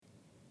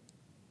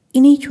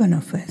In each one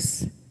of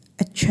us,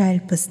 a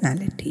child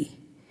personality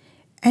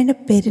and a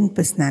parent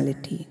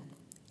personality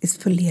is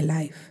fully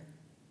alive.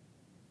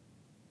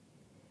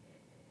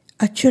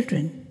 Our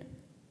children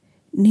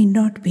need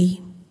not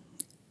be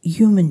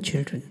human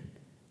children.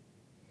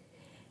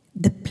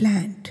 The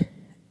plant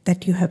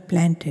that you have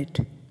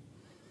planted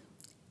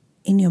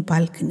in your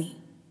balcony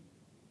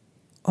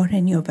or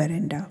in your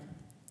veranda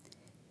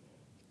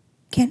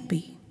can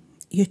be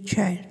your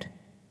child.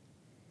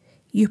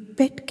 Your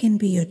pet can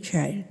be your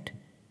child.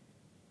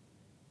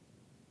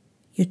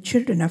 Your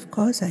children, of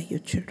course, are your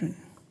children.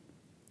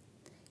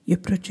 Your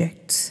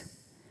projects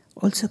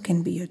also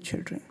can be your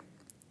children.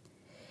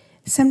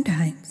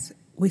 Sometimes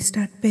we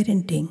start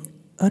parenting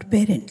our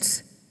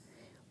parents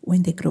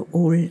when they grow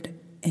old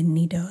and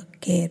need our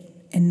care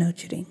and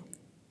nurturing.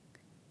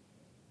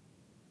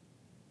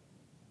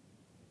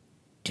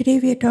 Today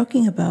we are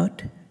talking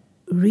about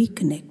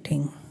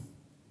reconnecting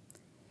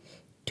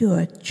to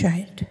our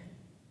child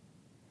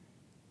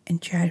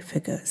and child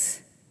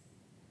figures.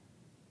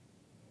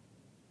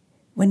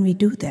 When we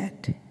do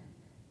that,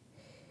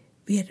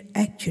 we are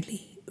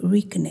actually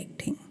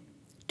reconnecting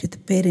to the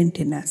parent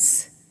in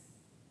us.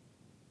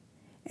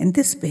 And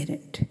this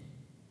parent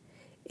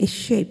is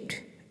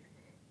shaped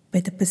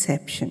by the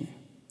perception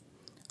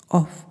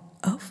of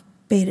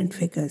parent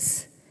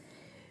figures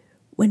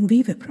when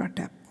we were brought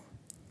up.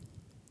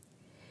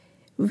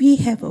 We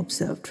have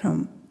observed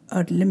from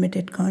our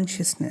limited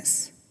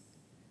consciousness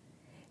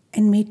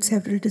and made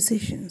several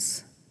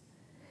decisions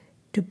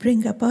to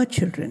bring up our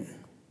children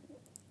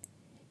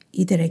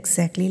either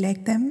exactly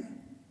like them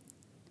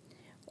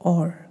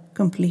or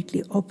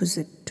completely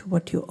opposite to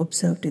what you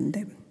observed in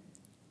them.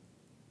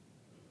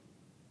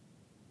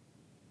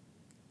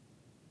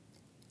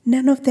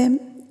 None of them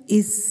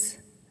is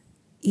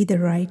either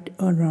right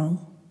or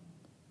wrong.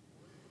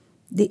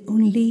 They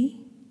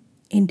only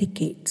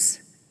indicates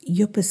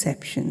your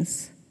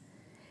perceptions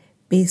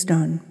based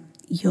on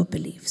your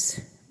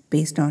beliefs,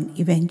 based on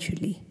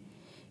eventually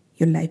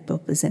your life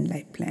purpose and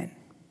life plan.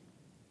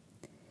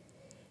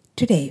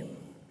 Today,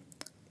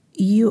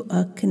 you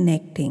are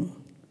connecting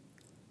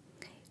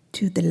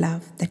to the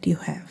love that you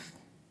have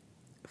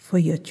for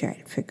your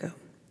child figure.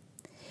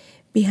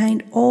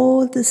 Behind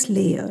all these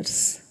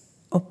layers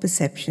of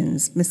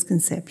perceptions,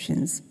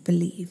 misconceptions,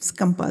 beliefs,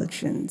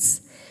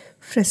 compulsions,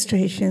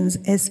 frustrations,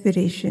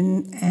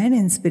 aspiration, and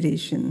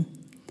inspiration,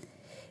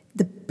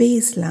 the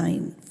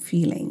baseline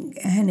feeling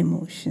and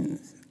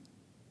emotions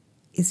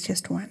is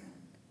just one,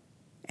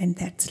 and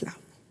that's love.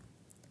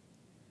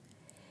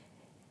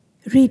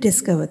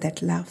 Rediscover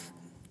that love.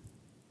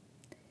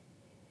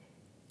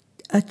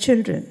 Our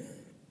children,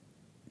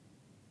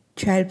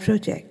 child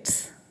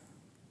projects,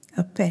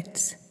 our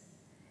pets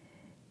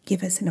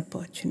give us an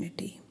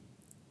opportunity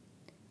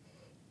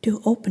to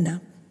open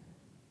up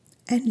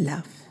and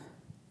love.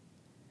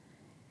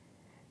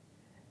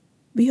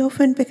 We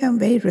often become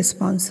very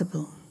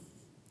responsible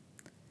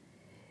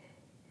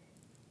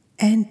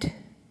and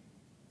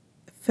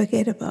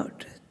forget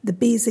about the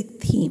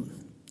basic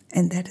theme,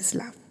 and that is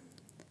love.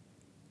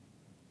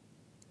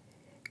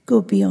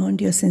 Go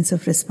beyond your sense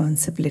of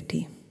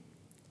responsibility,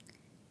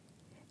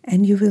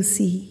 and you will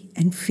see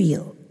and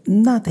feel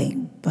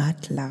nothing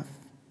but love.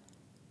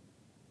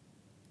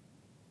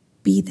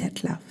 Be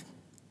that love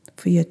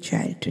for your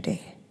child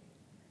today.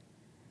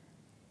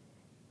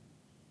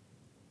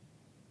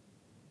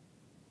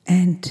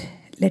 And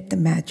let the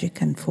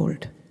magic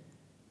unfold.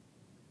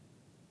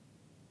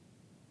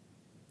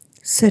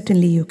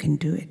 Certainly you can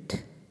do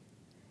it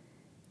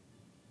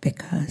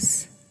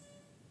because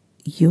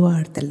you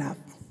are the love.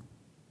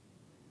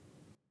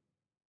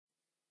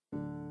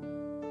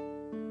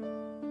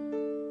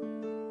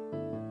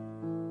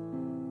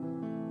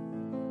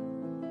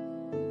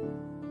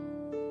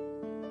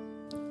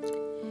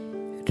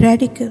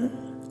 Radical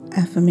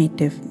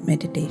affirmative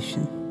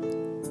meditation.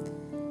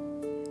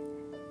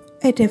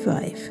 I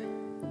revive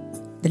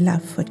the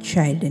love for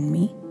child in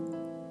me.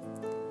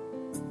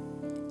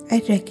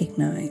 I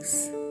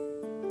recognize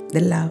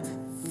the love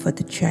for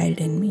the child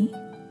in me.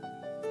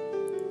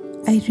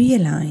 I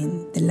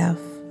realign the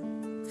love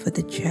for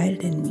the child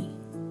in me.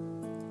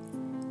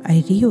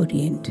 I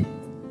reorient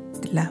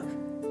the love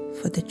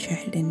for the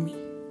child in me.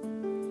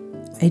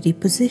 I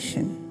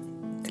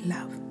reposition the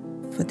love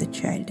for the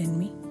child in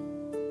me.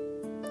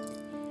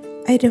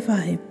 I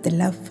revive the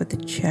love for the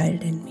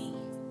child in me.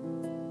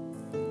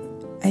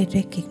 I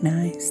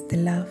recognize the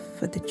love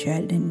for the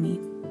child in me.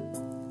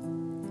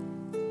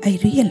 I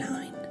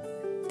realign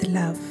the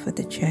love for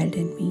the child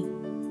in me.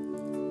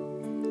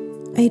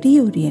 I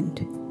reorient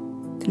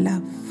the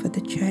love for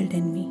the child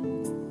in me.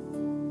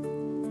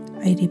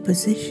 I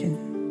reposition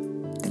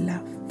the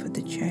love for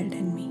the child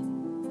in me.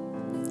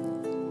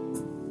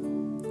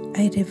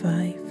 I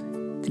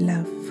revive the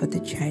love for the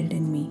child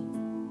in me.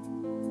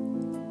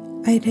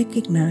 I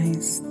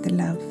recognize the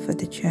love for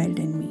the child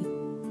in me.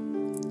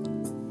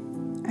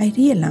 I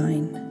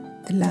realign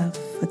the love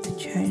for the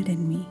child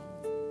in me.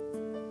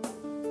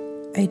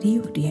 I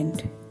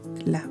reorient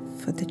the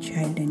love for the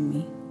child in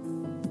me.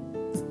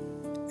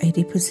 I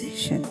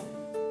reposition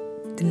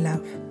the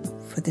love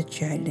for the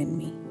child in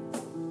me.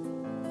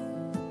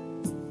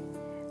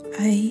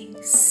 I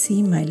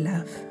see my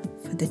love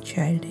for the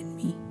child in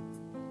me.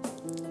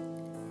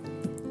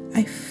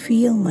 I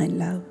feel my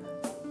love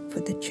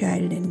for the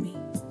child in me.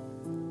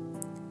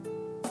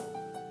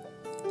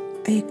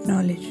 I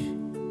acknowledge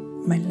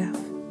my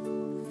love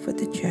for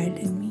the child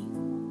in me.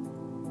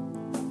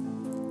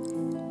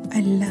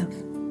 I love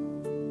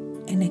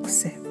and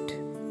accept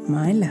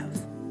my love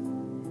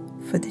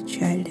for the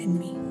child in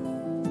me.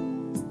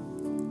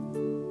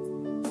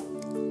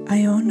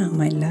 I honor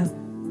my love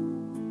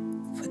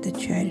for the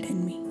child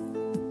in me.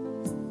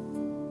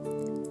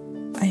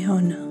 I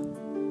honor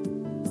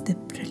the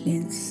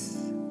brilliance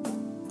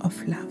of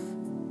love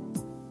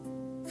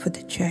for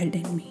the child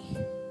in me.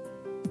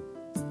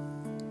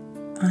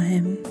 I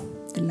am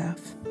the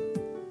love,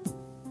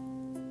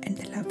 and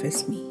the love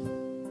is me.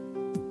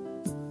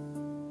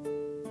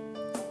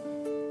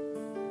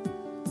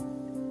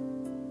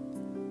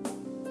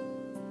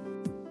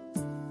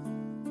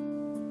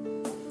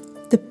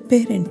 The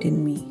parent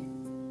in me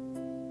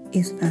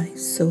is my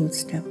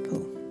soul's temple.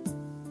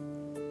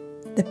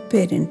 The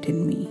parent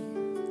in me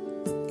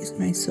is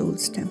my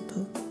soul's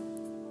temple.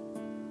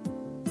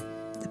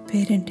 The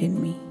parent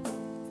in me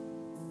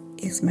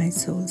is my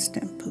soul's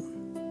temple.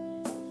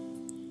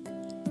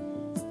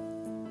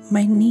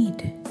 My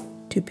need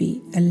to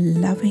be a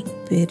loving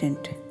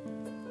parent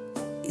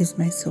is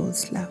my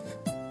soul's love.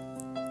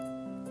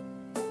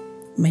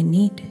 My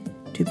need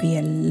to be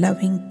a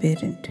loving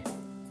parent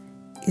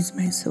is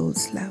my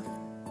soul's love.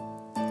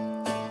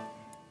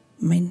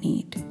 My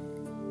need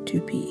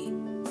to be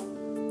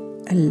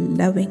a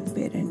loving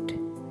parent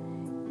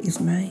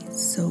is my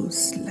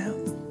soul's love.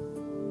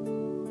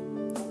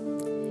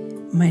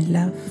 My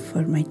love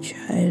for my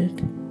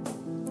child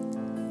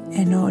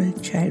and all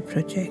child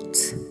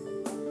projects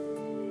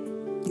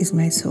is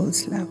my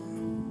soul's love.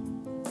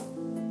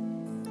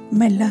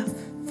 My love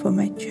for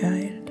my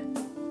child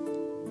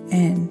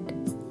and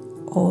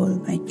all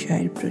my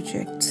child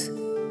projects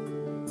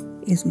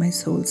is my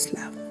soul's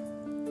love.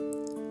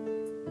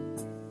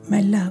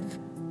 My love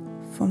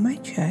for my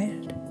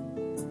child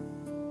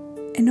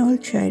and all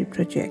child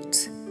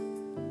projects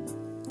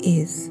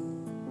is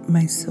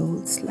my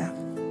soul's love.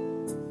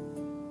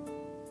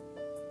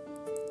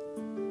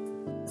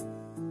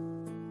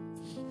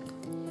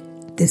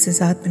 This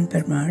is Atman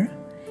Parmar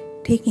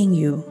taking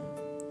you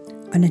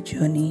on a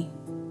journey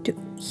to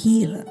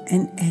heal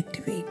and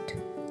activate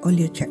all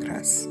your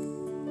chakras.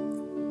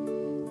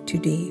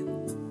 Today,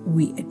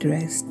 we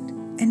addressed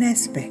an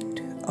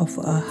aspect of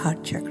our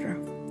heart chakra,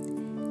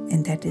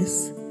 and that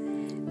is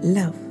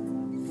love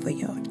for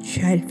your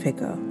child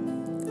figure,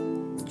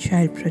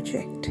 child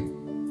project,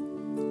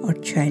 or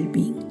child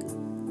being.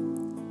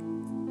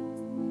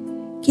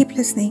 Keep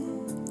listening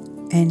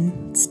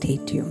and stay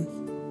tuned.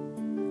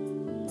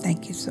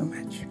 Thank you so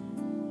much.